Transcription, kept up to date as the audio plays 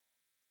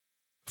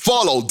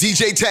Follow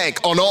DJ Tank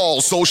on all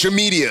social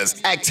medias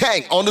at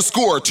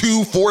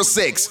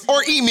tank_246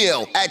 or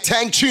email at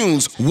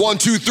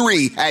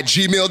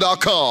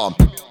tanktunes123@gmail.com.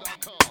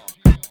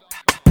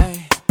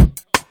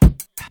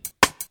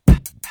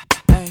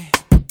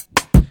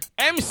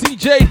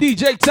 MCJ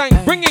DJ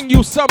Tank bringing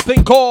you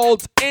something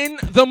called In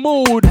the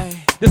Mood.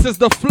 This is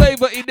the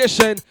Flava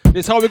edition.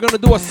 This is how we're going to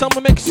do a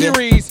summer mix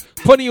series,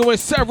 putting you in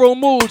several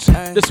moods.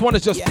 This one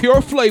is just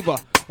pure flavor.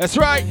 That's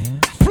right,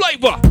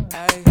 flavor.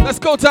 Let's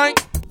go,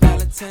 Tank.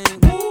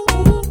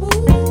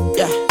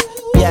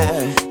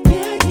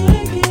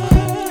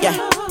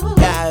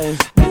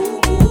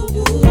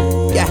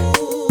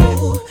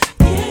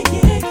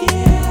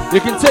 You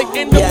can take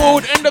In the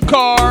Mood in the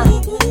car,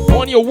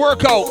 on your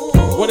workout,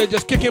 whether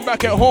just kicking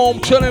back at home,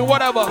 chilling,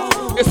 whatever.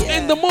 It's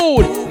In the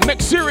Mood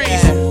mix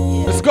series.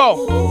 Let's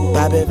go.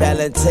 Bobby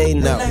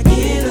Valentino. When I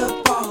get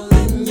up all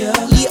in ya,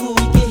 we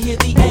can hear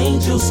the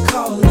angels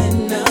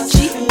calling us.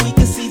 We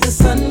can see the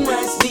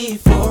sunrise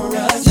before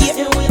us.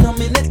 And when I'm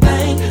in that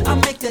thing, I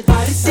make that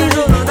body say, you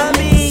know what I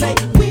mean?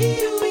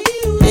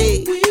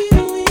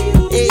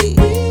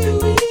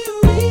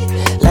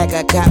 Like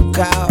a cop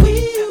call.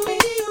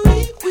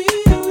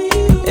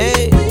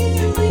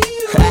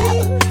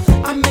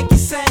 I make you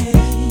say,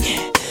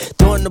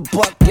 Throwing the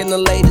buck in the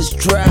latest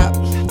drop.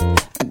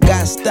 I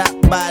got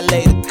stopped by a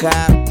lady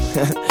cop.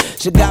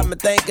 She got me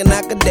thinking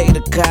I could date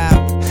a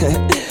cop.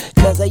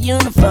 Cause her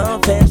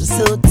uniform pants were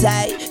so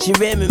tight. She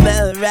read me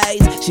my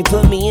rights. She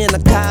put me in a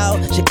call.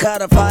 She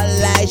cut off all the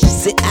lights. She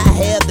said I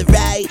have the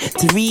right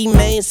to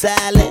remain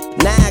silent.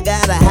 Now I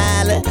gotta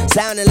holler,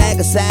 sounding like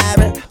a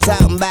siren.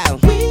 Talking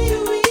about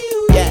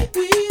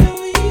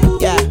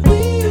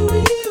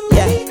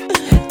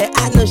and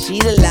I know she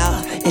the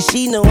law, and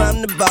she know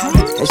I'm the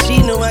boss, and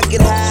she know I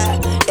get high,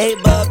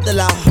 above the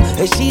law,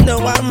 and she know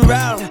I'm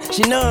wrong.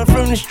 She know I'm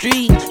from the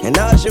street, and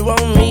all she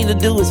want me to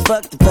do is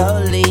fuck the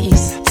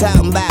police.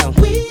 Talking about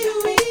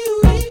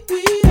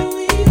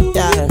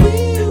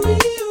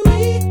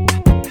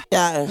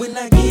when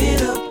I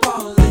get up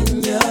all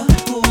in ya,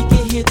 we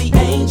can hear the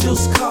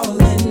angels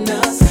calling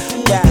us.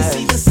 We can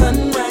see the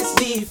sunrise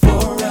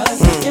before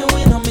us. And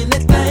when I'm in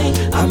that thing,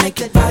 I make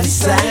that body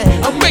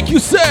say, I'll make you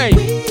say.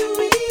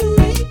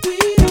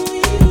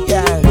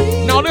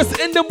 Now this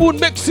In the Mood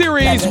mix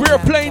series, we're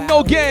playing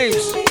no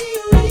games.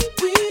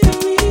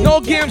 No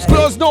games,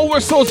 close, no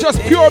whistles,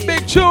 just pure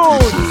big tunes.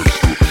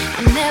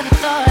 I never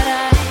thought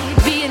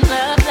I'd be in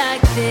love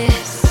like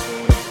this.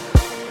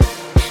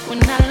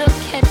 When I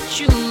look at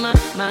you, my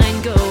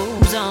mind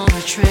goes on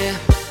a trip.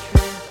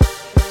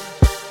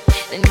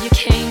 Then you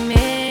came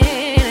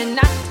in and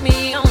knocked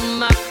me on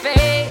my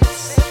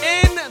face.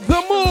 In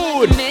the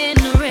Mood. I'm in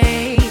the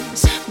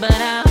race, but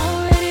I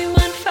already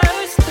won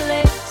first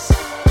place.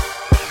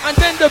 And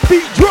then the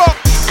beat drop.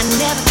 I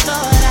never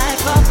thought I'd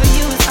fall for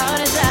you as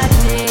hard as I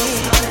did.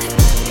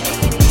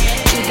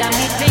 You got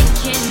me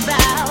thinking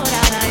about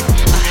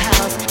our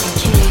house and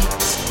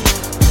kids.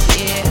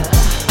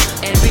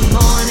 Yeah, every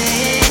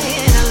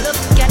morning I look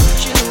at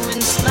you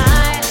and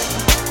smile.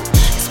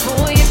 It's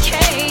boy you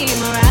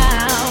came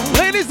around.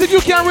 Ladies, if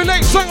you can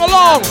relate, sing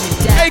along.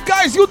 Hey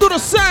guys, you do the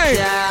same.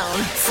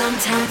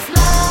 Sometimes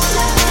love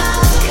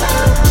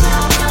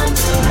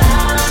comes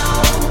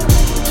around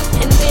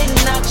and then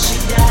knocks you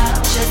down.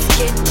 Just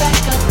get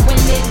back up when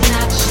it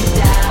knocks you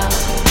down,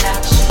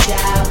 knocks you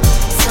down.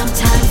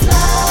 Sometimes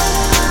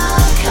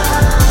love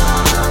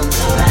comes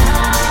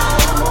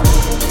around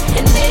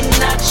and then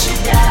knocks you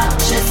down.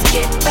 Just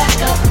get back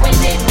up when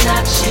it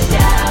knocks you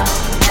down,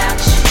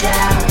 knocks you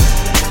down.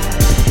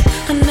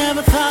 I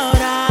never thought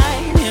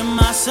I'd hear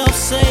myself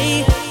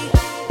say,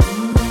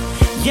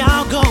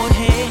 y'all go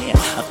ahead.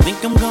 I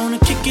think I'm gonna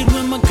kick it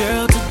with my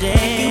girl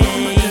today.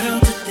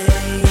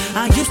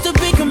 I used to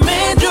be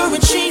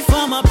commander-in-chief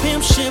on my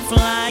pimp ship,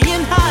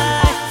 flying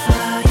high.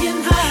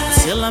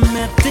 Till I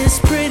met this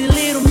pretty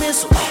little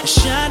missile,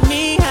 shot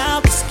me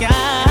out the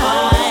sky.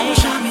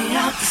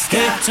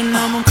 Head to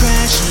normal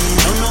crashing,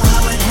 don't know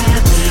how it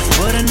happened,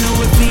 but I know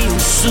it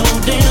feels so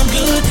damn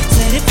good.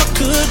 Said if I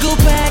could go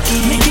back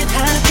and make it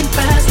happen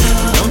faster,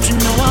 don't you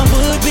know I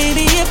would,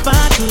 baby, if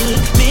I could.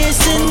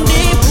 Miss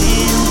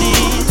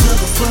independent to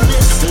the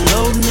fullest, the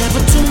load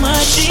never too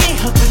much. She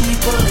helping me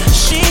bullet,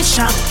 she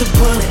shot the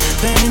bullet,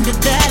 bang into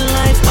that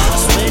life.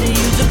 I swear to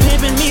you, the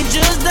pimpin' me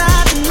just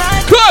died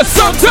tonight. Cause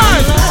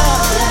sometimes.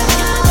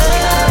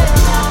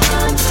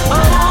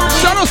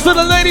 Shoutouts to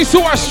the ladies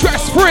who are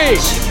stress-free.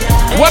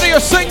 Whether you're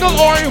single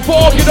or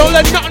involved, you don't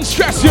let nothing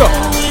stress you.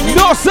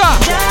 No, sir.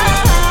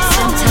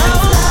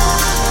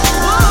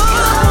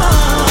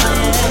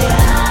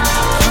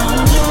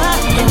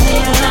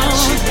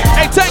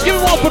 Hey, thank you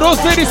one for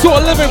those ladies who are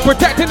living,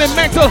 protecting their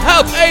mental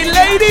health. Hey,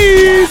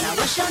 ladies.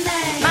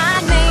 My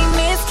name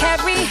is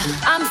Carrie.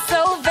 I'm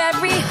so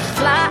very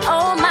fly.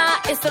 Oh my,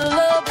 it's a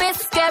little bit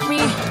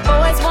scary.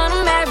 Always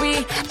wanna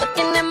marry,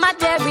 looking at my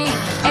dairy,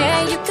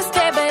 and you can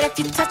stare, but if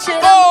you touch it,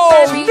 oh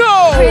I'm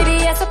no,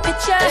 pretty as a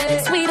picture.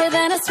 Swisher, sweeter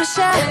than a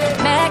Swisher.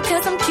 Mad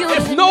cause I'm cute.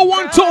 If no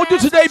one told you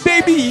today,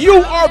 baby, you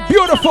are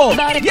beautiful.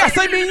 Yes,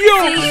 I mean you.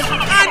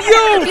 And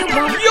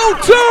you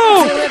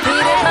too.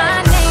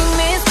 My name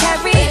is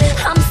Carrie.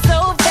 I'm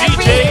so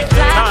very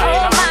fly.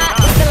 Oh my,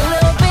 it's a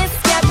little bit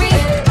scary.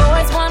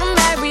 Boys wanna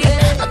marry.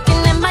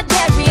 Looking at my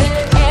dairy.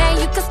 And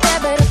you can stare,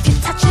 but if you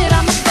touch it,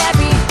 I'm a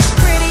berry.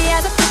 Pretty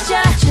as a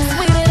picture,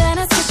 sweeter than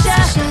a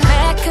Swisher.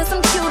 Mad cause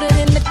I'm cuter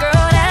than the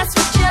girl that's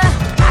with ya.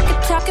 I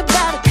could talk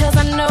about it cause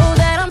I know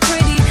that I'm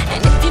pretty.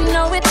 And if you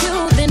know it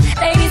too, then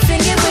ladies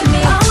sing it with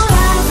me. All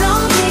eyes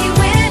on me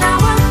when I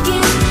walk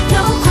in.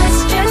 No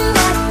question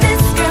that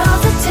this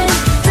girl's a 10.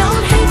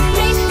 Don't hate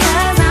me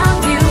cause I'm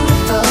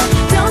beautiful.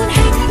 Don't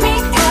hate me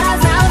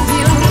cause I'm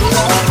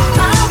beautiful.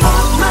 My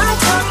walk, my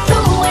talk, the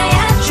way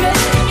I drip.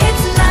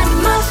 It's not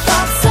my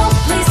fault, so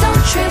please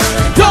don't trip.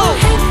 Don't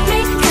hate me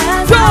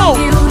cause I'm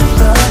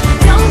beautiful.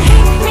 Don't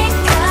hate me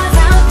cause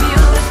I'm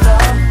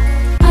beautiful.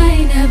 I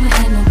ain't never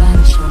had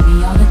nobody show me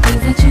all the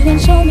things that you done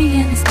show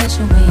me in the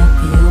special way I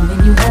feel when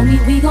you hold me.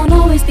 We gon'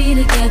 always be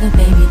together,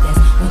 baby. That's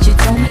what you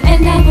told me,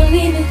 and I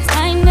believe it.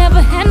 I ain't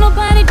never had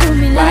nobody do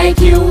me like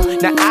you.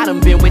 Now I done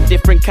been with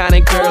different kind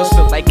of girls,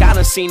 feel like I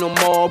done seen them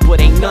all,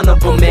 but ain't none of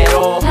them at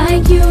all.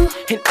 Like you.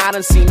 And I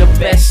done seen the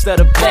best of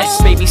the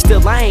best, baby.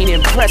 Still I ain't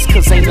impressed,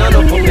 cause ain't none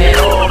of them at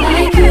all.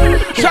 Like you.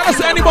 Shout out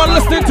to anyone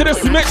listening to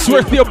this mix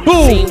with your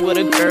boo. Seen with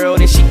a girl,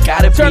 then she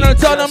gotta Turn be and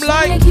tell them just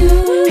like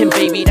You. And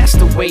baby, that's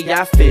the way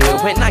I feel.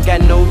 And I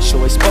got no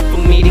choice but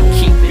for me to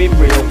keep it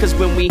real. Cause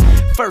when we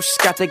first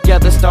got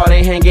together,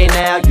 started hanging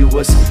out, you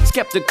was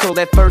skeptical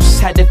at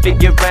first, had to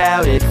figure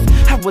out if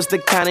I was the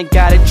kind of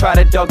guy that try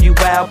to dog you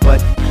out.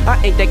 But I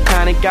ain't that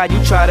kind of guy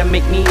you try to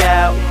make me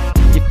out.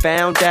 You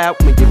found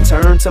out when you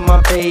turned to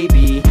my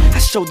baby. I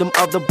showed them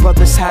other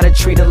brothers how to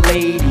treat a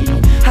lady.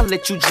 I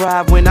let you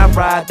drive when I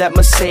ride that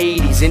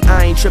Mercedes. And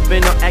I ain't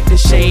tripping or acting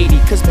shady,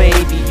 cause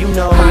baby, you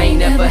know I ain't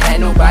never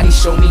had nobody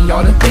show me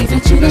all the things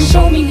that you done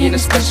show me in a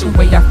special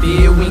way I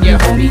feel when you're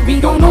home. We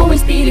gon'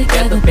 always be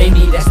together,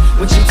 baby. That's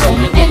what you told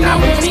me, and I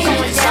would be.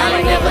 I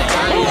ain't never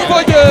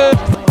for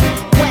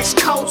you. West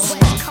Coast,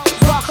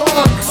 rock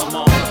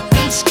on.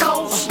 East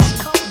Coast,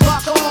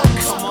 rock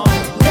on.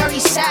 Dirty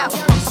South,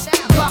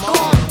 rock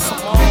on.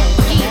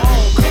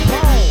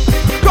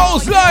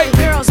 Goes like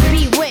Girls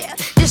beware,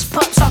 this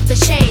pup's off the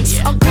chains.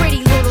 A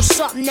gritty little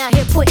something out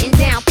here putting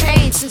down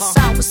pain. Since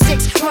I was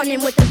 6,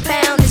 running with the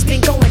pound, it's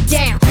been going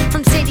down.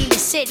 From city to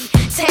city,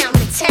 town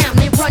to town,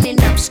 they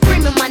running up,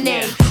 screaming my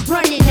name.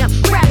 Running up,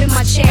 grabbing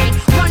my chain.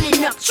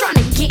 Running up, trying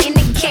to get in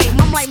the game.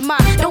 I'm like, Ma,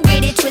 don't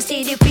get it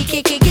twisted. If we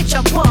kick it, get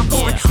your buck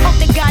on. Hope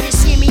to God to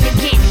see me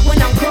again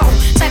when I'm grown.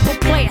 Type of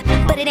player,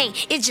 but it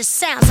ain't, it just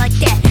sounds like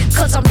that.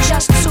 Cause I'm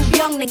just too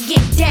young to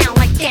get down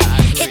like that.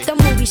 Hit the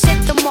movies,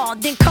 hit the mall,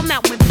 then come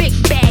out with big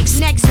bags.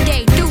 Next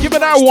day, do Give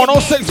it out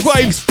 106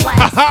 vibes.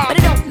 But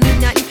it don't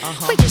mean nothing.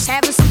 We just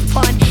having some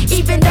fun.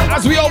 Even though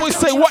As we always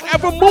say,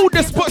 whatever mood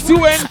this puts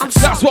you in,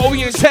 that's what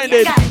we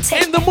intended.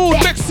 In the Mood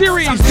Mix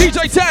Series,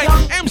 DJ Tank,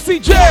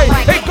 MCJ,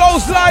 it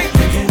goes like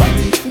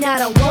not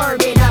a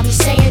word that I be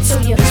saying to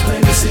you.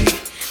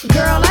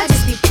 Girl, I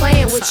just be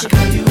playing with you.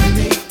 You and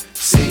me,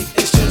 see,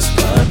 it's just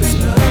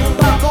bubbling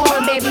up. Walk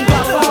on, baby,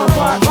 walk on,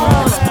 walk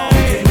on.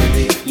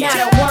 Not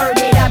a word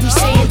that I be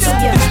saying to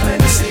you.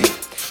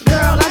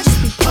 Girl, I just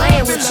be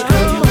playing with you.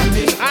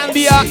 and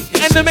the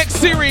In the Mix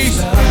Series,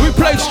 we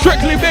play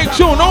strictly big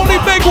tune, only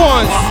big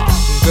ones.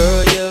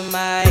 girl, you're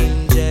my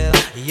angel.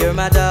 You're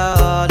my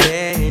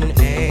darling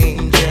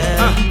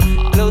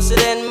angel. Closer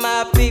than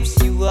my peeps,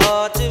 you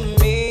are to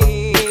me.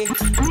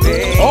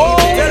 Baby. Oh,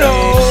 hello.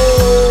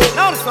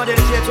 Now just want to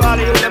dedicate to all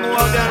of you them who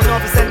out there and know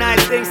to say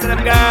nice things to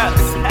them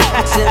girls.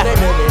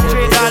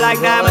 Treat her like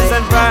diamonds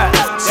and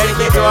pearls.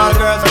 Dedicate to all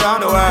girls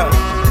around the world.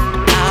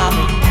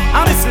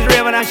 And this is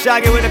Raven and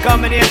Shaggy with a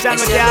combination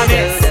with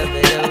Yamis.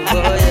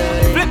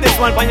 Flip this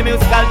one on your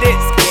musical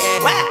disc.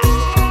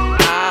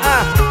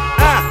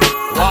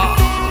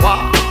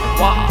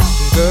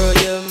 Girl,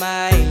 you're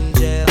my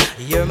angel.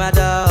 You're my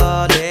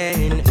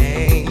darling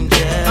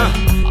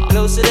angel.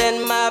 Closer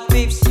than my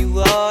peeps, you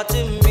are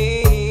to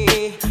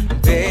me,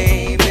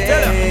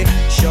 baby.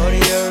 Shorty,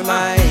 you're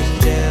my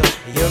angel.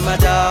 You're my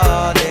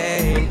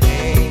darling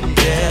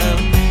angel.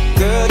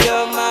 Girl,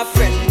 you're my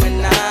friend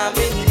when I'm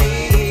in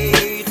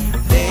need,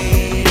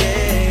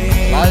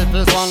 baby. Life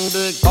is one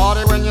big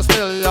party when you're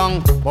still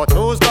young, but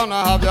who's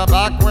gonna have your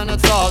back when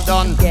it's all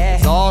done? Yeah.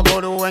 It's all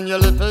good when you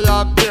live for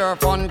your beer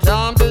fun.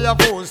 Can't be a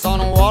fool, son.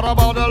 What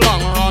about the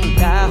long run?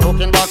 Yeah.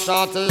 Looking back,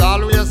 shorty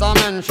always a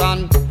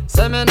mention.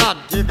 Say me not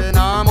giving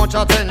her much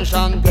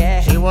attention.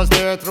 Yeah. She was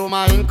there through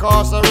my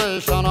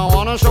incarceration. I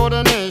wanna show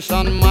the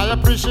nation my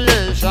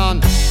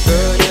appreciation.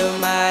 Girl, you're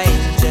my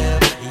angel.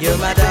 You're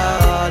my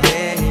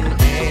darling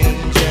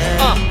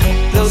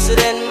angel. Closer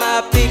than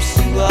my peeps,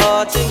 you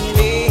are to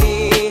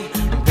me,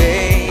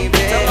 baby.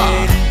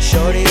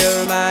 Shorty,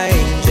 you're my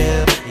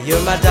angel.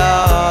 You're my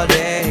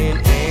darling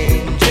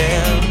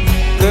angel.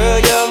 Girl,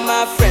 you're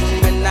my friend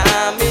when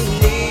I'm in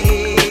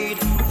need,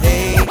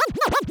 baby.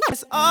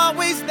 There's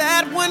always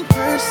that one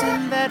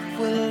person that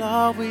will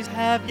always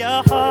have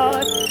your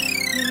heart.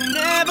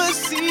 never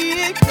see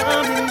it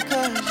coming,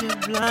 cause you're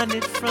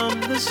blinded from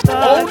the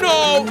start. Oh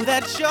no! Knew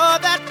that you're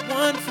that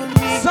one for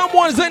me.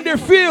 Someone's in their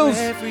fields.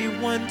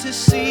 Everyone to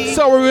see.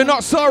 Sorry, we're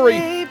not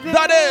sorry.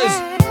 That is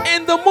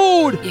In the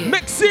Mood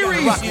Mix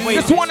Series.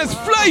 This one is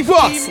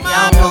Flava. See,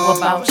 I don't know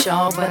about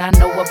y'all, but I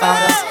know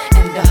about us.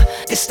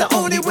 And it's the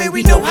only way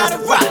we know how to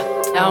rock.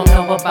 I don't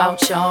know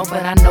about y'all,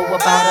 but I know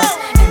about us.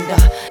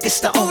 And it's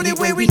the only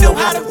way we know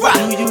how to rock.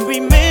 Do you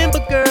remember,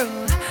 girl?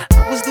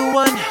 I was the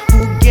one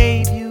who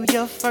gave you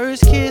your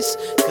first kiss.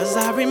 Cause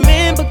I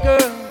remember,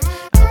 girl,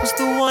 I was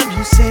the one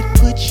who said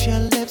put your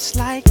lips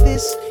like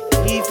this.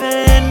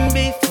 Even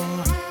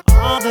before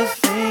all the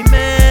fame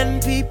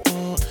and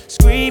people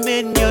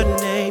screaming your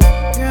name.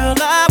 Girl,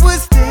 I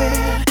was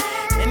there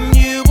and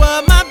you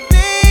were my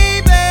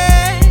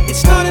baby. It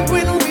started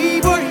when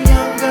we were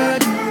younger,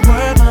 you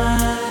were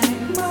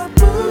mine.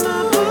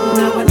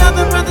 Now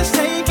another brother's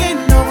taking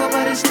over,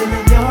 but it's still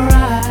in your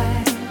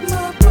eyes.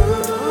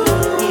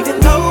 Even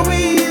though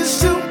we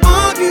used to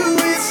argue,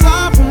 it's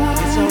alright.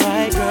 It's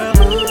alright, girl,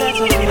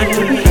 that's okay.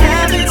 And we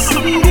haven't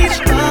seen each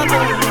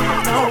other in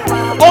no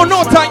while. Oh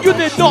no, time you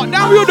did not.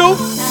 Now you do.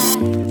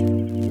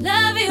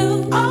 Love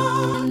you,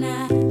 and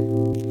I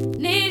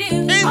need you.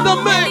 In the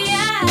mix.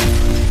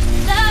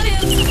 Love you,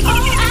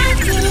 I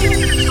do.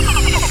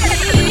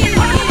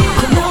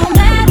 No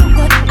matter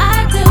what I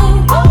do,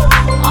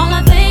 all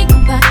I think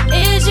about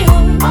is you.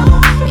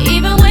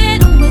 Even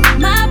when I'm with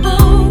my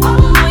boo,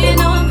 oh, you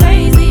know I'm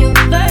crazy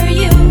over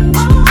you.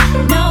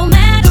 No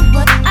matter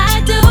what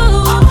I do,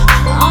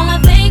 all I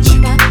think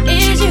about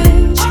is you.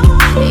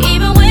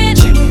 Even when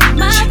I'm with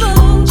my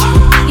boo,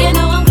 you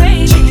know I'm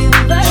crazy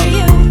over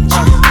you.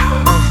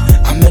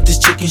 I met this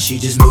chick and she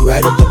just moved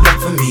right up the block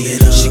for me.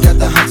 She got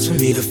the hots for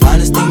me, the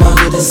finest thing my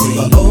hood has seen.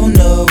 But oh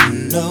no,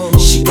 no,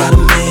 she got a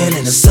man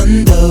and a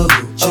son though.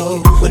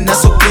 Oh, but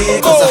that's okay,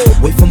 cause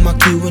I wait for my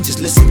cue and just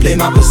listen, play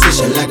my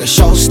position like a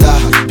show star.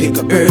 Pick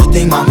up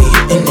everything, mommy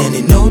hitting, and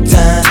in no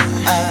time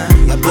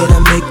I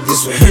better make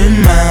this with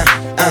him mine.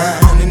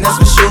 And that's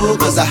for sure,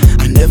 cause I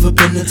never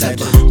been the type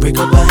to break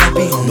up a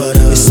happy home. But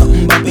it's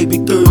something about baby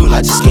girl,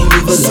 I just can't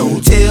leave alone.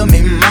 Tell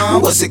me,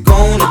 mom, what's it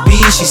gonna be?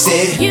 She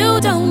said,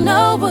 you don't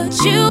know what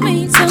you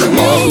mean to Come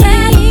me. on.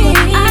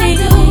 I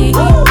do.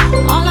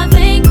 All I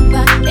think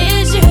about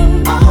is you.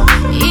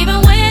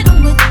 Even when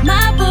I'm with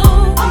my boo,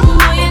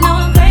 oh, you know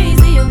I'm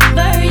crazy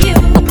over you.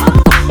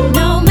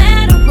 No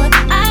matter what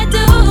I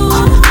do,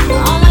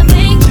 all I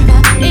think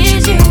about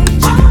is you.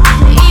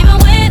 Even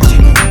when I'm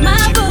with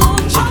my boo.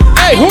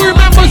 Hey, who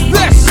remembers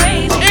this?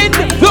 In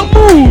the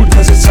Mood.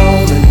 cause it's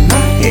all in my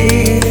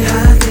head.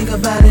 I think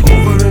about it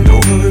over and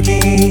over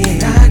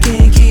again. I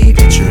can't keep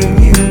picturing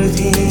you with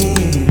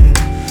him,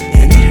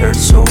 and it hurts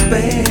so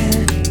bad.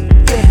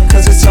 Yeah,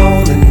 cause it's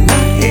all in my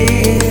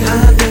head.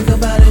 I think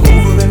about it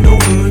over and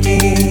over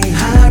again.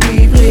 I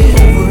replay it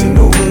over and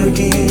over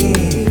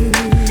again,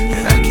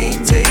 and I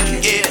can't take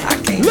it. Yeah, I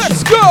can't.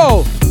 Let's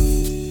go.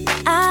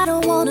 I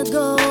don't wanna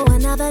go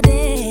another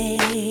day,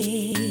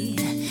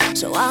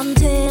 so I'm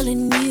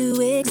telling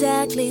you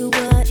exactly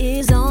what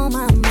is on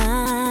my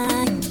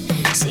mind.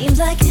 Seems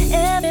like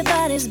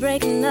everybody's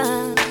breaking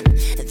up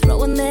and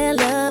throwing their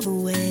love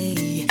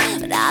away,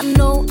 but I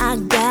know I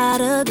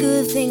got a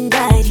good thing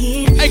right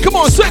here. Hey, come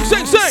on, sing,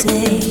 sing, sing.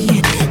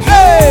 Say,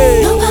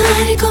 Hey.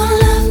 nobody gonna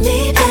love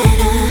me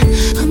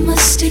better. I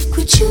must stick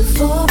with you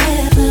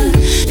forever.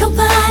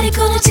 Nobody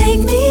gonna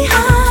take me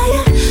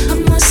higher. I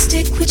must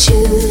stick with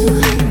you.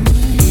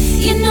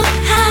 You know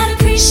how to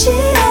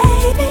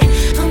appreciate me.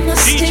 I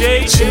must stick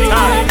with you.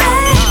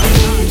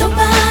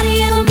 Nobody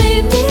ever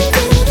made me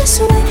feel this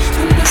way.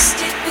 I must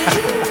stick with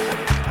you.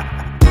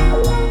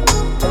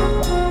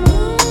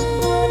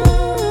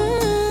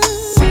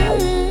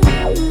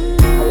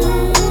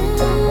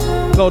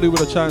 Cloudy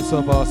with a chance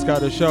of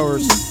scattered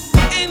showers.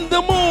 In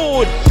the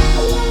Mood.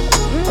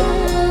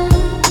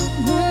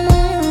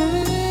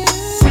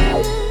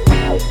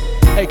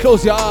 Hey,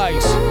 close your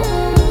eyes.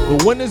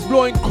 The wind is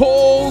blowing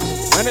cold,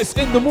 and it's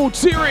In the Mood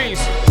series.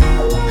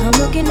 I'm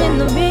looking in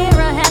the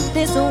mirror at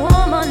this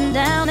woman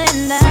down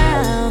and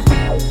out.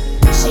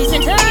 She's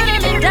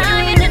internally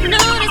dying to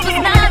know this was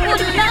not what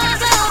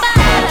love's about.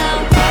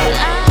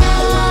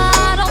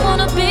 I don't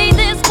wanna be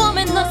this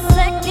woman the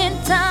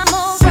second time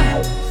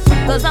around,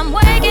 cause I'm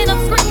waking up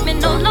screaming,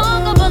 no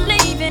longer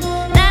believing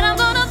that I'm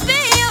gonna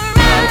be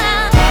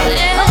around.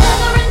 Yeah.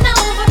 Over and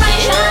over I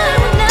try,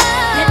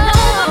 and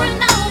over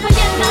and over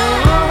you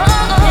lie,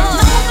 and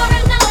over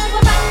and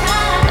over I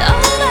cry.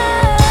 Over,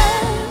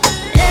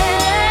 yeah.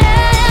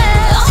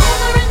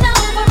 Over and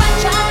over I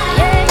try,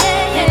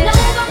 and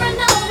over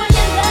and over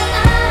you lie,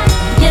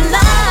 you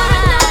lie.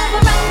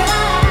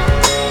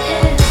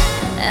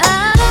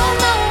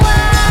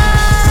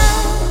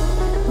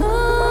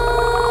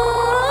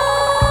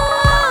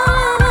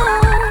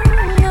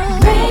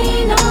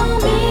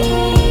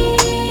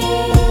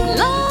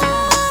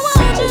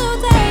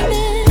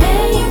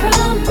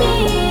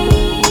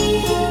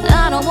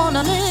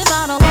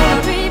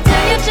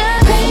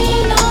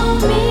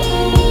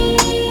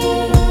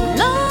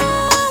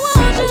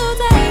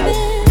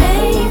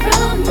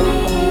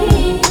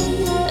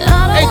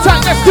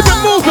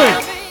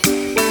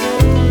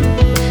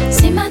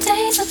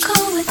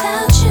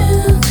 without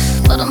you,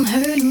 but I'm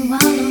hurting while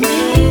I'm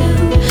with you.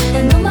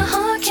 And though my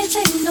heart can't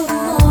take no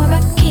more,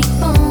 I keep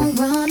on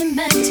running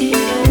back to you.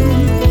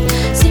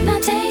 See, my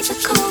days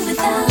are cold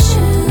without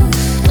you,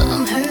 but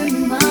I'm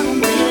hurting while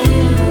I'm with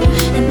you.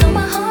 And though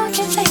my heart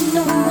can't take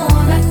no more,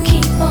 I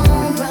keep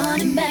on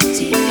running back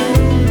to you.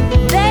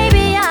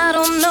 Baby, I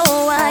don't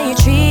know why you're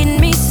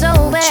treating me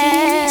so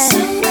bad.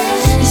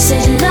 You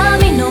said you love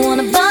me, no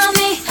one above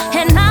me,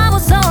 and I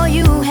was all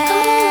you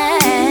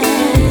had.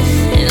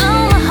 And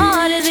all my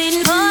heart is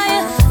beating for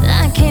you,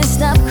 I can't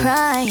stop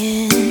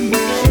crying.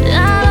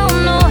 I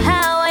don't know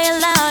how I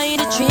allow you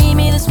to treat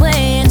me this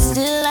way, and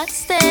still I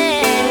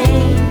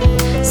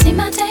stay. See,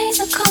 my days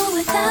are cold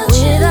without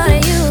you,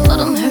 but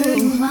I'm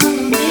hurting while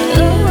I'm with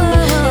you.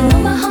 And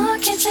though my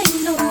heart can't take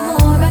no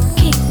more, I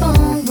keep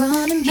on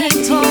running back to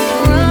you.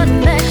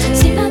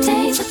 See, my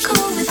days are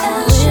cold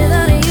without you,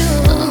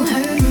 but I'm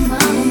hurting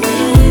while I'm with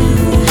you.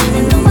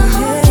 And though my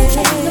heart can't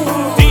take no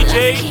more,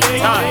 Djtank.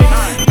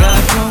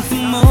 God broke the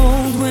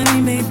mold when he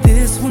made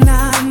this one, I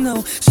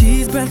know.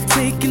 She's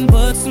breathtaking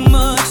but so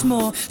much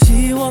more.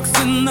 She walks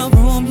in the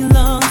room, your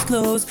lungs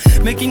close,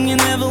 making you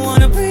never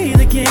wanna breathe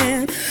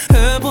again.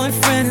 Her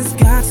boyfriend has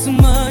got so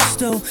much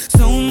dough,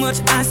 so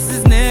much ice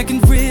his neck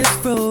and wrist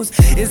froze.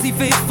 Is he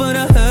faithful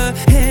to her?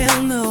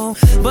 Hell no,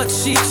 but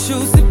she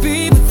chose to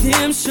be with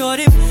him.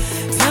 Shorty,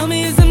 tell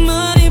me, is the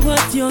money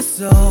worth your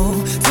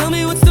soul? Tell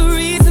me, what's the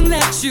reason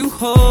that you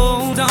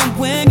hold on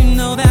when you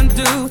know that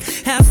dude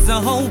has a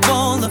whole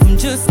wall of them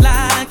just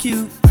like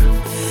you?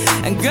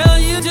 And girl,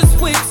 you're just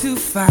way too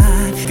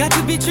fine. Got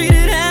to be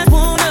treated as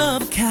one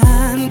of a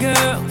kind.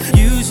 Girl,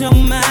 use your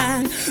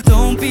mind.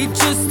 Don't be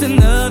just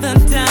another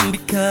dime,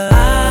 because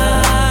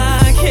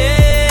I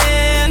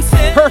can't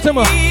take Hurting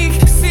me.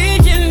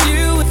 seeing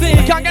you within.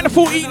 I can't get the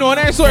food eating on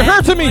there, so it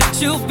hurts me.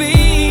 You'll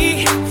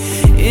be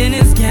in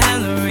his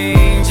gallery,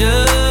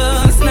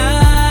 just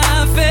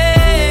not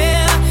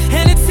fair,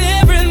 and it's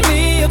tearing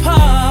me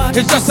apart.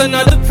 It's just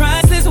another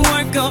priceless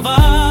work of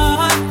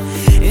art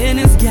in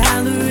his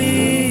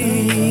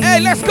gallery. Hey,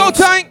 let's go,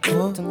 Tank.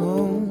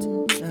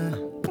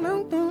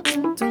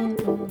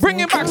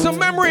 Bringing back some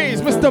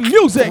memories, Mr.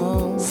 Music,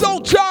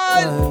 Soul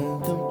Child.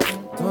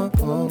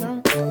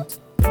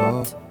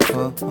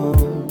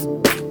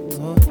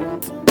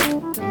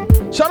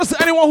 Shout out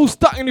to anyone who's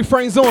stuck in the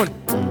friend zone.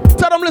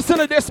 Tell them listen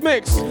to this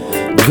mix.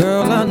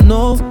 Girl, I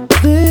know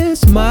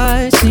this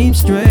might seem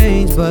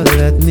strange, but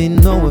let me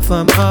know if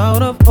I'm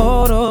out of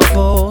order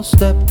for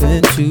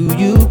stepping to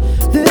you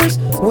this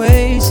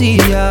way. See,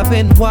 I've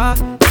been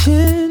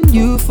watching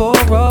you for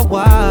a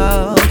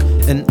while,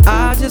 and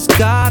I just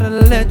gotta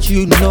let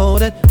you know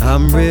that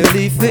I'm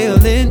really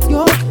feeling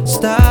your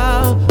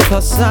style.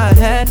 Plus I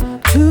had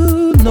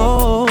to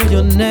know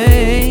your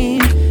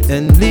name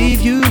and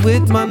leave you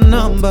with my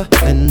number,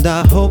 and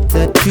I hope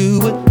that you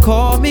would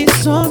call me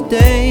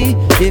someday.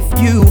 If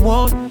you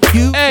want,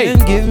 you can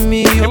give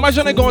me your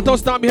imagine I go and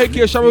stand behind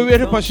here, shall we wait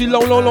up and she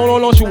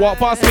long, she walk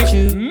past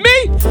me.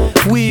 Me?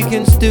 We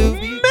can still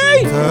be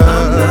me.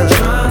 I'm not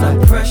trying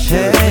to pressure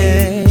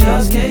you,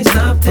 just can't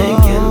stop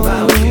thinking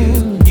about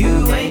you.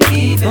 You ain't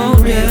even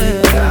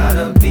really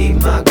gotta be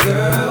my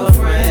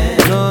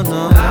girlfriend. No,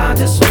 I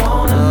just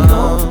wanna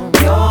know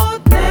your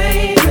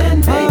name,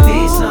 and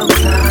maybe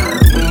sometime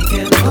we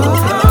can move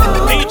on.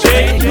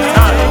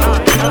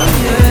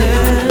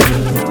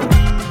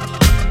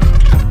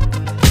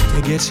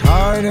 It gets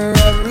harder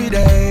every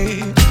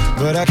day,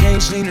 but I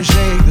can't seem to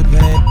shake the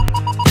pain.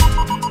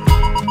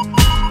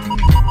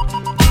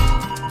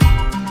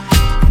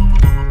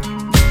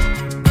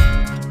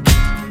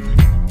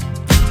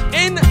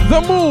 In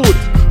the mood.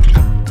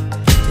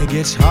 It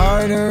gets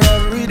harder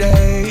every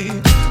day,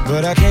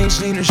 but I can't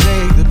seem to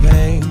shake the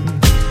pain.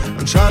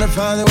 I'm trying to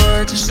find the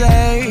word to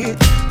say,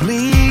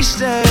 please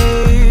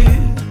stay.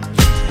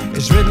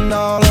 It's written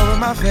all over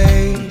my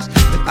face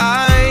that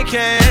I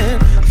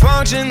can't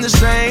function the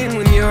same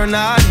when you're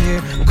not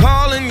here. I'm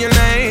calling your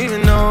name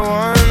and no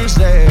one's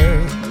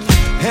there.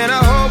 And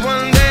I hope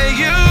one day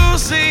you'll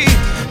see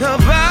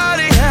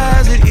nobody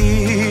has it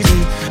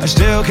easy. I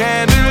still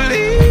can't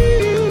believe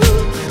you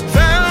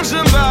found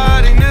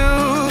somebody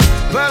new,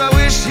 but I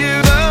wish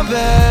you the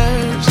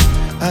best,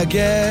 I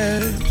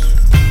guess.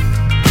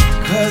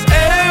 Cause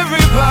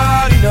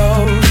everybody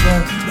knows,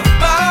 but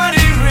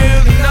nobody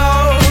really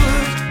knows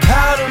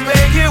how to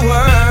make it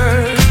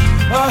work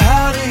or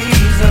how to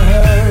ease the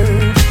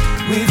hurt.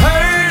 We've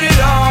heard it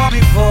all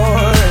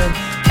before, and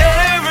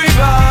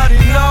everybody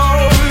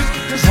knows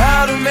just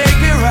how to make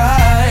it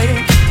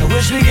right. I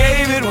wish we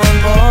gave it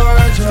one more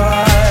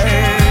try.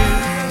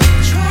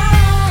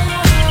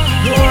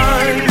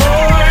 One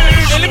more.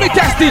 Hey, let me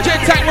test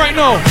Djtank right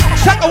now.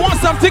 Check, I want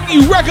something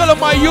irregular,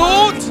 my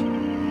youth.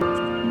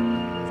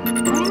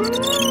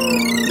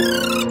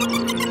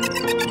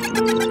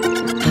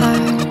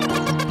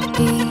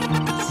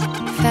 Heartbeats,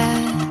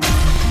 fat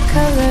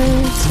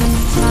colors and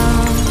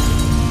promises.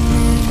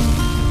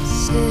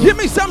 Give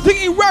me something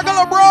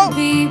irregular, bro.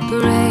 Be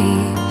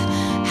brave.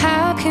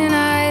 How can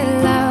I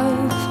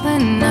love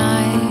when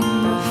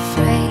I'm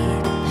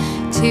afraid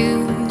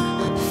to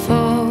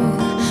fall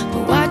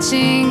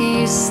watching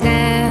you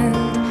stand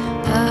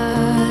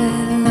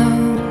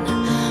alone.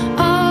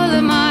 All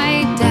of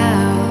my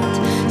doubt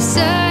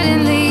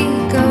suddenly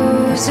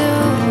goes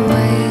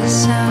away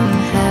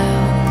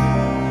somehow.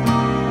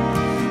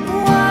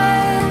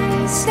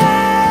 One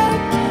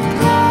step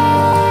closer.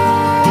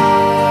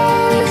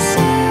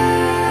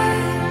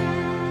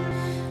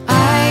 I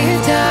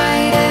have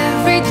died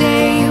every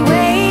day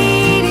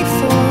waiting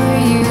for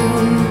you,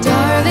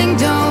 darling.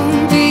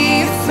 Don't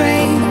be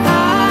afraid.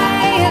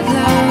 I have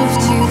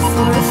loved you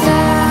for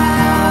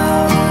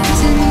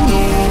 1,000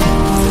 years.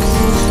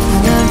 I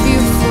love you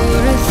for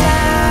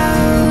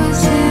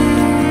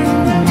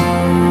 1,000 more.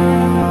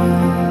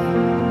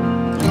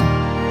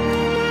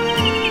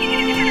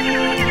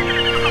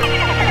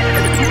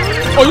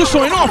 Oh, you're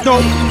showing off now.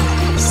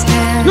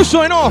 You're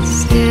showing off.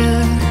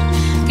 Still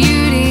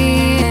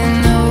beauty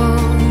and all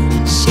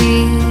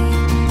she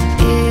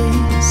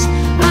is.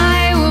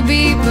 I will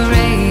be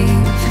brave.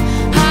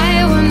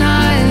 I will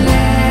not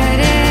let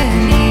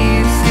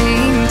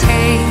anything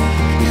take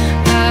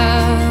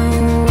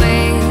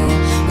away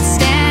what's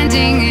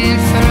standing in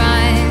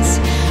front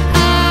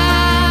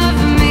of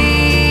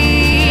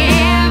me.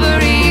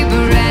 Every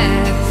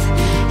breath,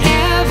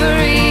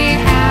 every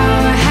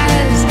hour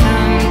has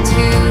come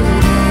to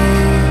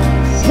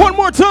this. One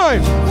more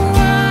time.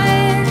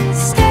 One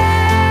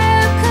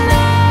step closer.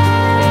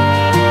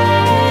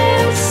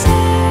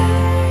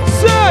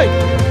 Say.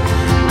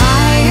 I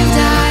have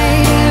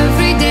died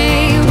every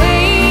day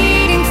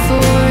waiting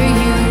for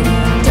you,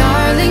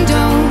 darling.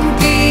 Don't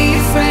be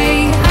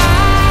afraid. I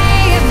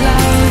have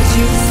loved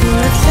you for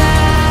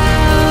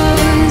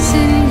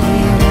 1,000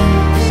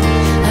 years.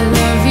 I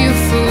love you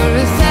for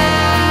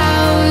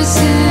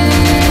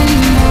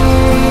 1,000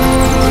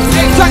 more.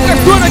 Djtank,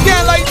 let's do it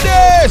again like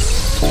this.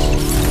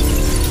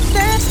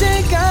 Let's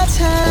take our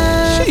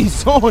time.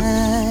 She's on.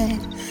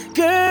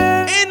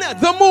 Girl, In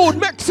the Mood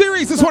Mech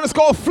Series. This one is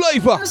called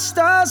Flava. the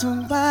stars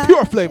are wide.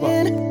 Pure flavor.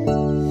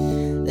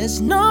 There's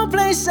no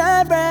place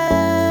I'd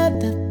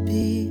rather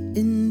be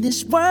in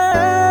this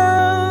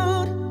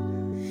world.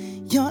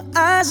 Your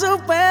eyes are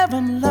where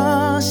I'm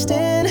lost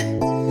in.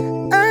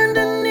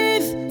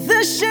 Underneath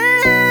the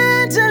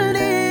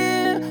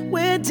chandelier,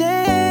 we're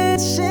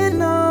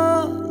dancing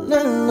all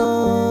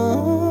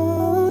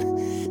alone.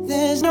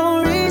 There's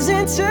no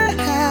reason to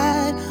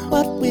hide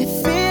what we're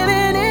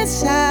feeling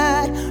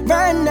inside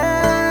right now.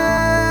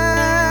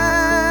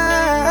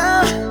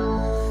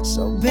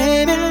 So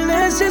baby,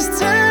 let's just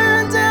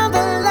turn down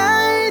the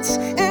lights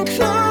and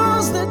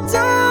close the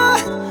door.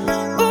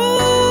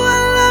 Ooh, I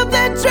love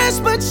that dress,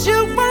 but you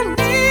won't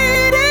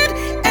need it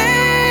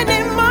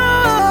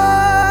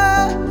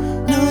anymore.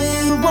 No,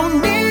 you won't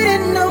need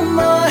it no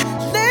more.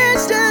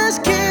 Let's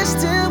just kiss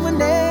till we're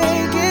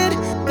naked,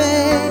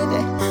 baby.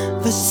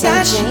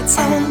 Versace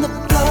on the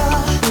floor.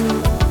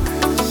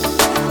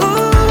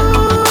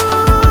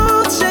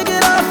 Ooh, take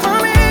it off for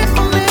me,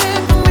 for me,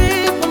 for me,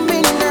 for me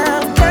now,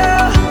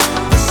 girl.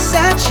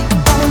 Versace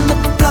on the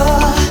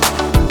floor.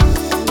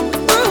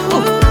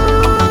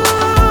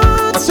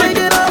 Ooh, take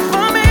it off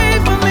for me,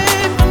 for me,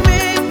 for me,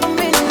 for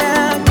me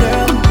now,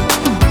 girl.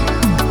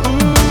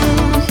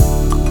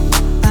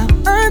 I'll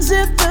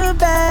unzip the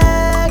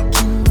back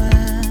and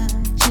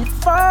watch it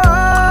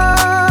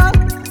fall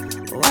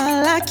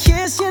while I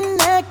kiss your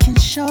neck and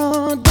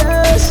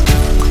shoulders.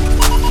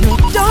 No,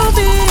 don't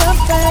be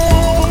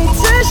afraid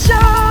to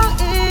show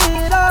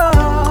it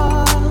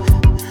all.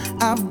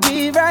 I'll be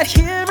right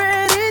here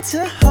ready to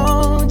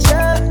hold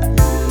ya.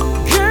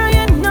 Girl,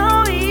 you know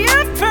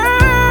you're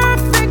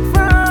perfect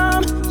from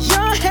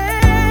your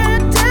head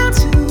down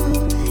to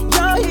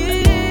your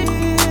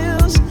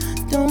heels.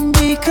 Don't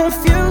be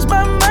confused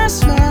by my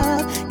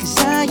smile, 'cause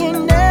I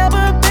ain't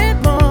never been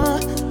more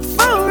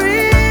for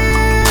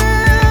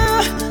real,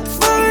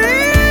 for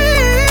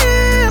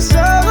real.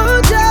 So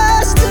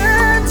just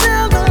turn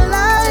down the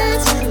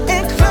lights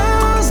and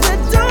close the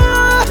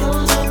door.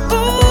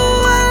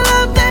 Ooh, I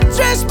love that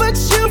dress, but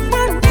you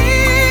won't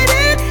need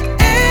it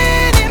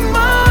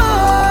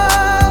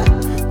anymore.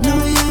 No,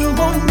 you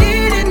won't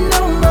need it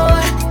no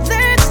more.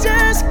 Let's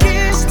just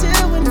kiss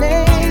till we're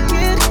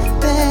naked,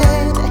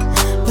 baby.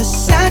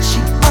 Versace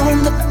on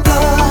the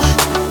floor.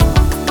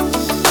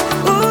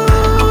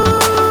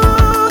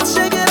 Ooh,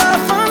 take it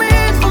off for me,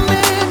 for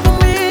me, for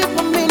me,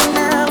 for me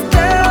now,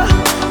 girl.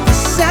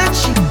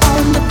 Versace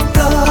on the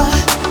floor.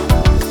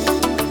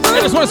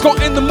 And this one is called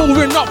In the Mood.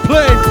 We're not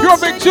playing. Pure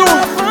big tune.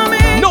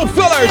 No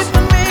fillers.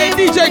 Hey,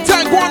 DJ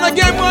Tank, go on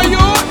again, my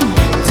youth.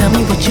 Tell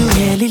me what you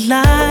really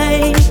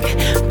like.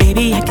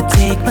 Baby, I can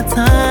take my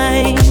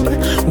time.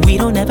 We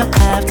don't ever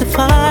have to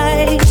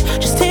fight.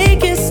 Just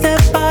take it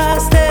step by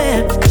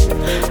step.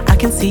 I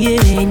can see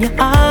it in your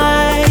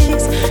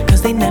eyes,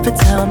 'cause they never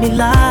tell me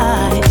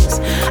lies.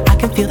 I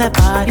can feel that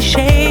body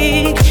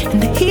shake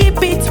and the heat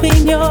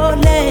between your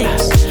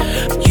legs.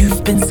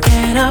 You've been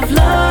scared of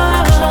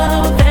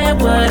love and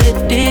what it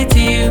did to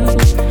you.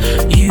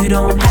 You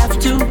don't have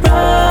to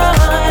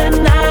run,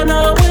 I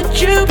know what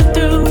you've been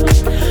through.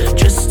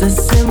 Just a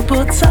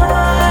simple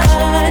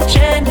touch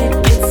and it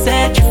can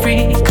set you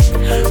free.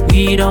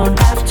 We don't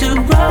have to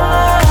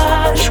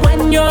rush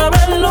when you're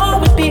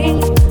alone with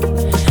me.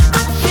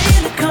 I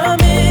feel it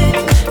coming.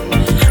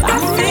 I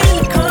feel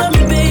it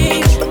coming,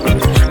 babe.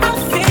 I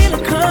feel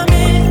it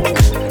coming.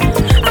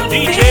 I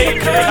feel it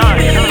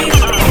coming.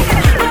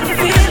 I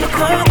feel it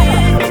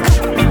coming.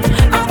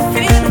 I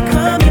feel it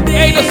coming, babe.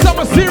 Hey, the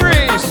summer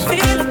series. I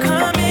feel it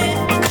coming.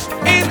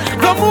 In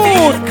the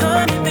mood.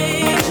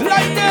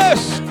 Like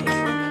this.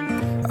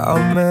 I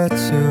met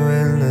you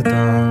in the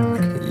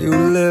dark. You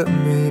lit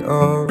me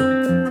up.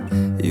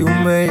 You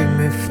made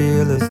me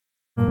feel as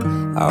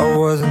I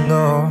wasn't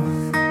off.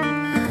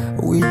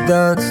 We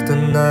danced the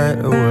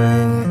night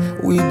away.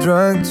 We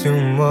drank too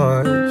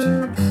much.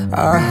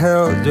 I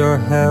held your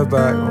hair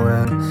back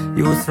when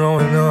you were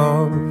throwing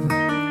up.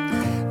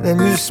 Then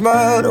you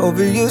smiled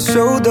over your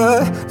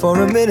shoulder. For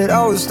a minute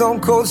I was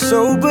stone cold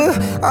sober.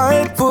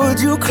 I pulled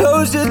you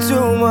closer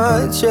to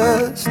my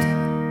chest.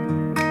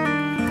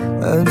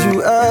 And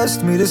you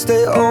asked me to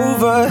stay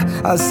over.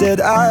 I said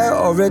I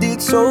already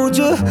told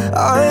you.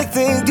 I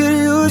think that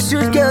you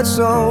should get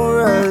some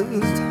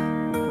rest.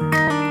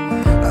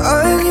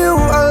 I knew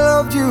I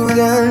loved you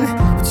then,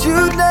 but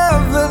you'd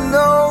never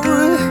know.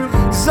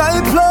 'Cause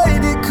I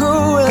played it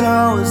cool and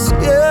I was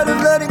scared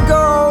of letting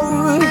go.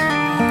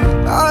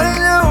 I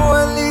knew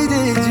I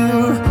needed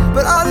you,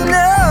 but I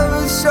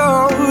never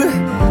showed.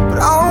 But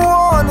I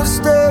wanna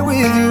stay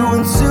with you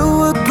until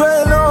we're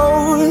grown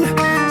old.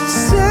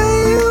 Just say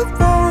you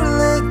won't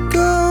let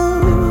go.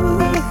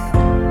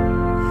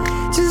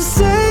 Just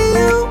say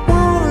you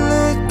won't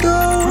let go.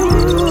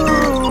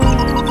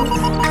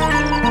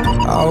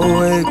 I'll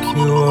wake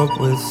you up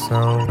with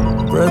some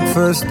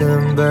breakfast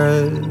in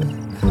bed.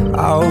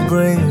 I'll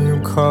bring you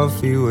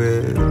coffee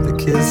with a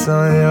kiss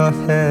on your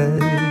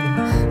head.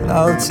 And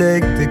I'll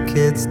take the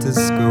kids to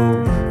school,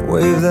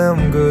 wave them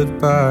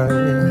goodbye.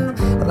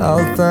 And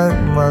I'll thank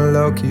my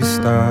lucky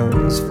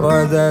stars for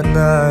that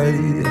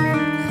night.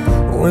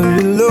 When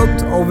you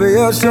looked over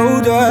your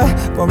shoulder,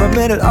 for a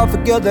minute I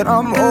forget that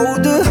I'm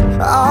older.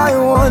 I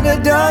wanna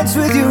dance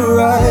with you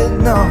right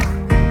now.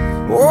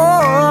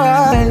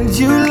 Oh, and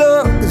you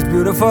look as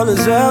beautiful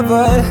as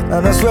ever.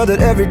 And I swear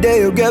that every day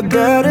you'll get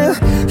better.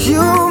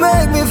 You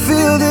make me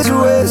feel this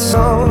way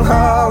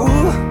somehow.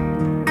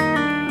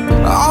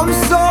 I'm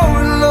so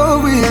in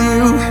love with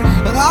you,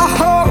 and I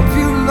hope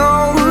you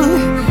know,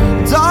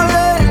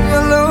 darling,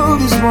 your love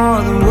is more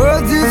than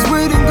worth its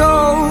weight in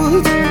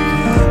gold.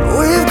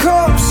 We've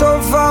come so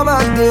far,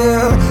 my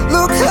dear,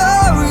 look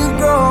how we've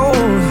grown.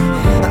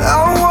 And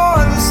I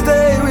wanna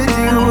stay with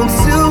you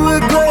until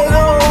we're great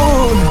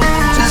old.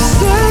 Just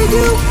say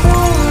you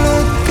won't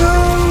let go.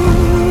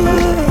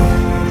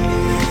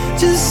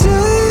 Just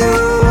say you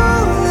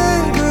won't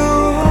let go.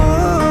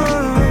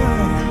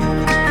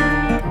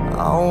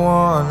 I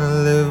wanna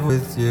live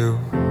with you,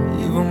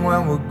 even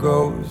when we're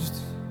ghosts.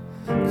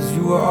 'Cause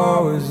you were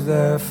always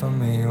there for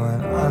me when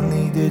I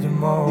needed you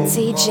most.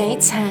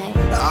 Djtank.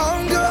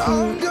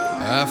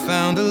 I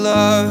found a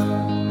love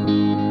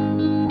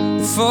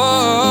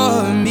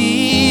for me.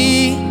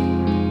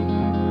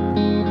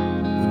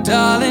 Well,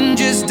 darling,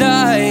 just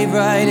dive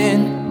right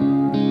in.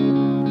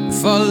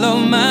 Follow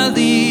my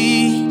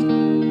lead.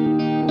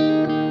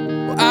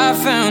 Well, I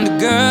found a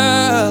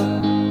girl,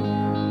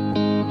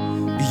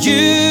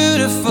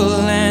 beautiful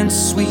and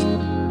sweet.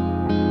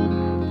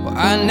 Well,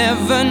 I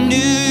never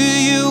knew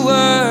you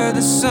were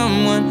the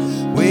someone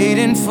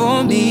waiting for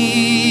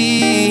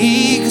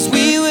me. 'Cause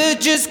we were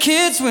just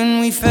kids when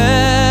we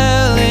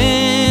fell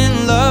in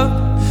love,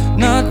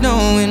 not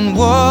knowing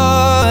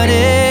what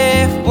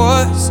it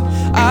was.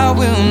 I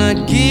will not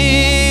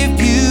give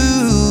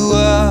you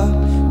up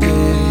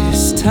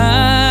this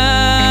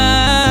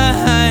time.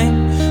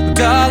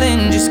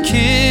 Darling, just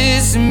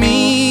kiss me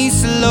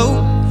slow.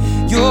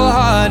 Your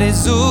heart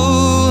is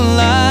all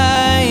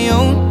I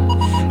own,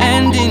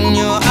 and in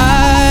your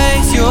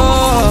eyes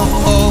you're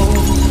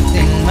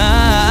holding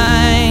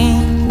mine.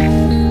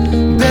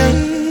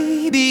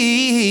 Baby,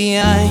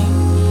 I'm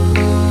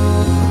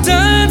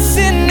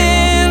dancing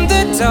in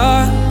the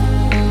dark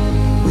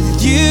with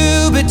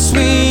you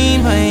between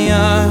my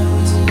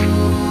arms,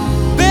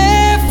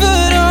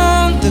 barefoot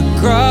on the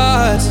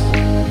grass.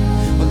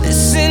 We're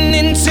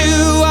listening to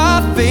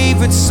our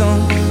favorite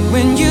song.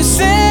 When you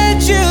said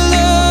you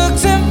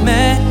looked a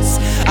mess,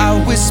 I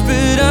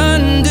whispered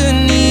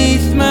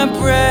underneath my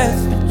breath,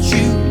 but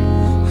you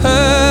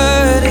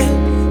heard it.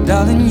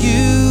 Darling,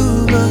 you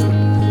look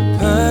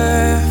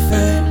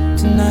perfect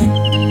tonight.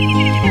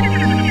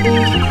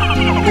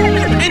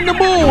 In the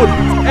mood.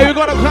 Hey, we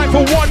got time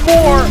for one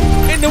more.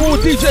 In the mood,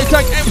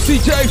 Djtank,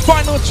 MCJ,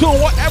 final tune.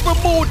 Whatever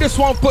mood this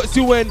one puts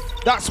you in,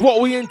 that's what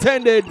we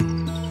intended.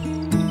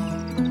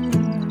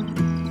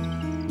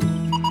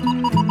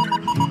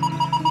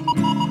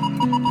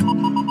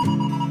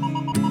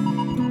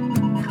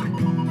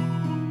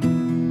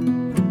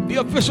 The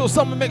official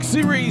Summer Mix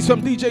series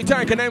from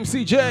Djtank and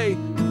MCJ.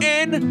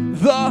 In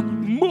the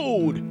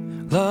mood.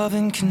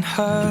 Loving can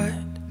hurt.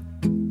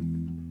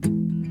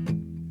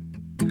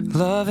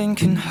 Loving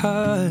can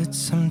hurt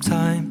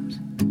sometimes.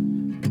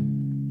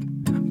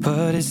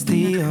 but it's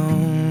the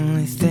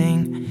only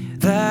thing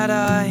that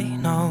I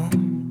know.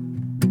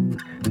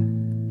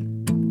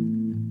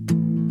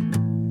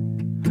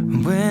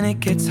 When it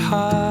gets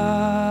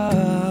hard,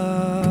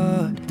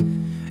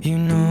 you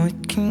know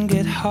it can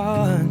get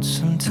hard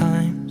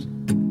sometimes.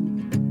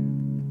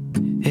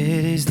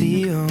 It is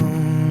the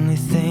only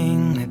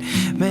thing that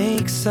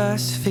makes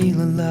us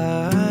feel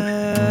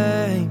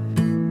alive.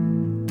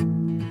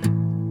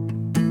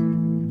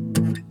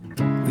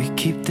 We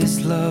keep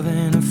this love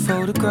in a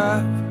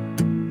photograph.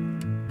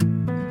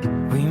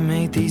 We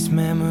made these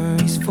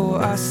memories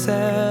for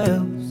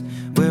ourselves,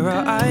 where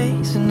our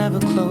eyes are never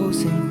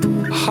closing,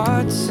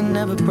 hearts are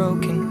never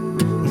broken,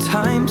 and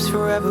time's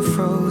forever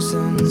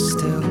frozen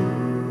still.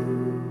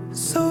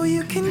 So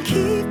you can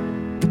keep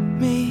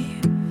me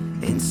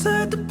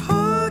inside the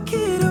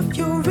pocket of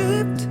your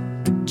ripped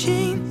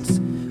jeans,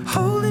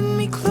 holding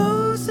me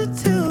closer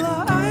till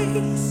our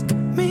eyes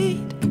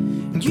meet.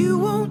 You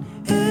won't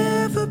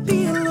ever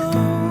be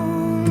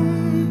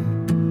alone.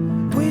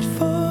 Wait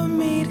for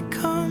me to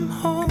come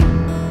home.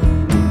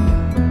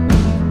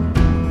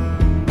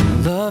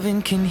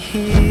 Loving can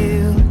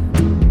heal,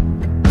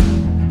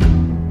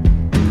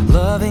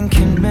 loving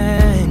can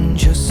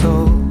mend your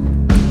soul,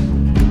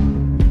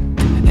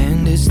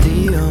 and it's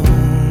the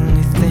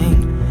only thing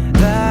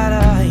that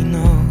I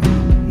know.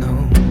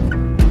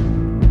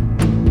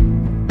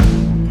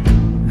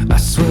 I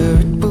swear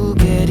it will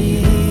get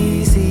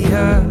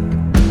easier.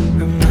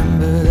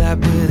 Remember that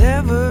with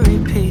every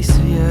piece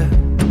of you.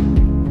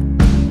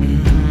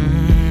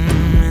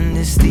 And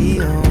it's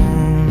the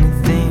only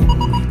thing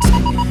we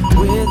take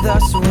with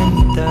us when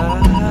we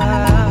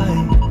die.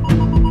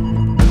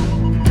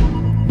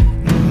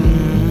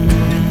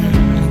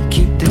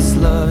 Keep this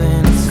love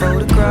in its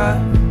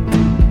photograph.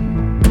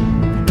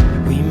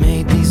 We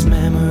made these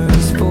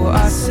memories for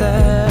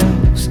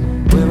ourselves,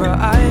 where our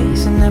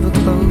eyes are never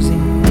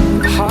closing,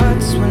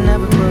 hearts were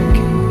never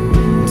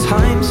broken,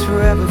 time's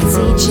forever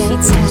frozen.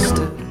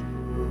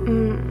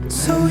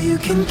 So you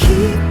can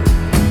keep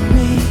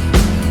me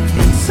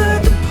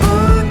inside the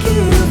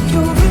pocket of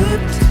your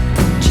ripped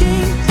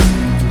jeans,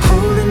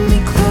 holding me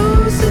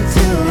closer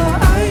till our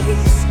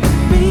eyes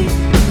meet.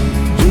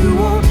 You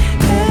won't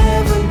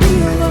ever be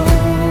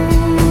alone.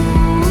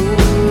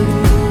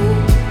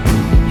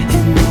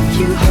 And if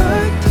you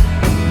hurt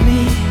me,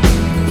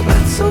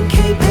 that's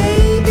okay,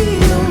 baby.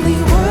 Only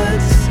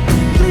words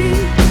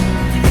bleed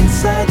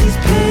inside these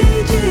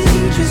pages.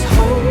 You just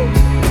hold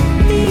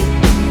me.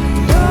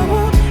 I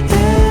won't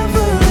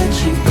ever let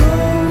you go.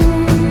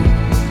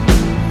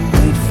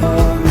 Wait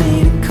for me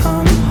to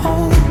come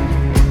home.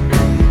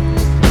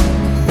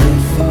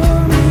 Wait for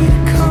me to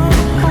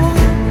come home.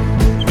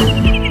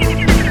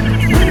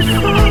 Wait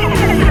for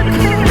me to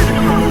come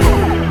home.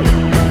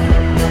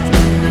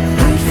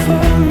 Wait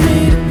for me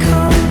to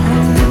come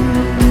home.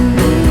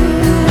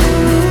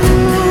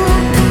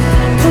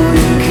 Oh,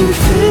 you can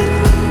fit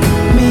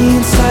me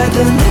inside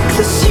the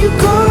necklace you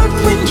got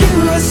when you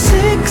were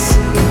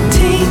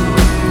 16,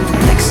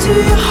 next to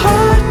your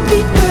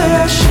heartbeat where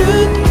I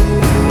should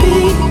be.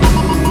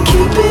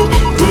 Keep it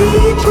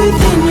deep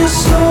within your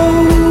soul.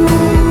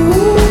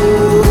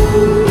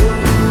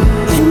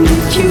 And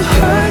if you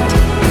hurt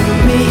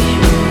me,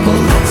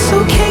 well, that's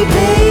okay,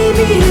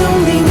 baby.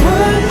 Only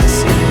words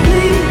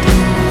bleed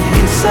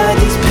inside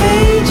these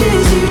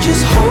pages. You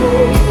just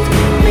hold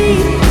me.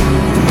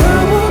 I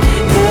won't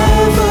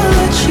ever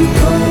let you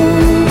go.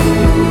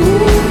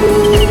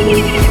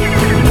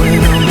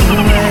 When I'm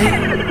away,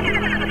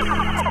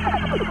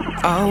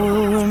 I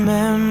will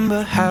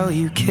remember how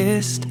you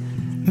kissed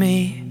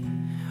me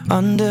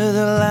under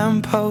the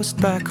lamppost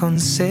back on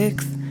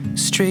 6th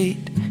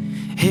Street,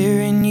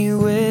 hearing you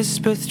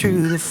whisper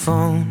through the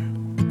phone.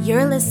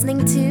 You're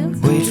listening to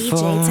Wait DJ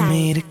for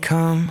me Tank. to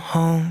come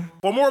home.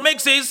 For more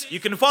mixes, you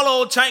can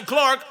follow Tank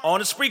Clark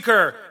on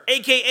Spreaker,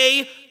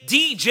 aka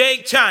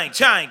DJ Tank.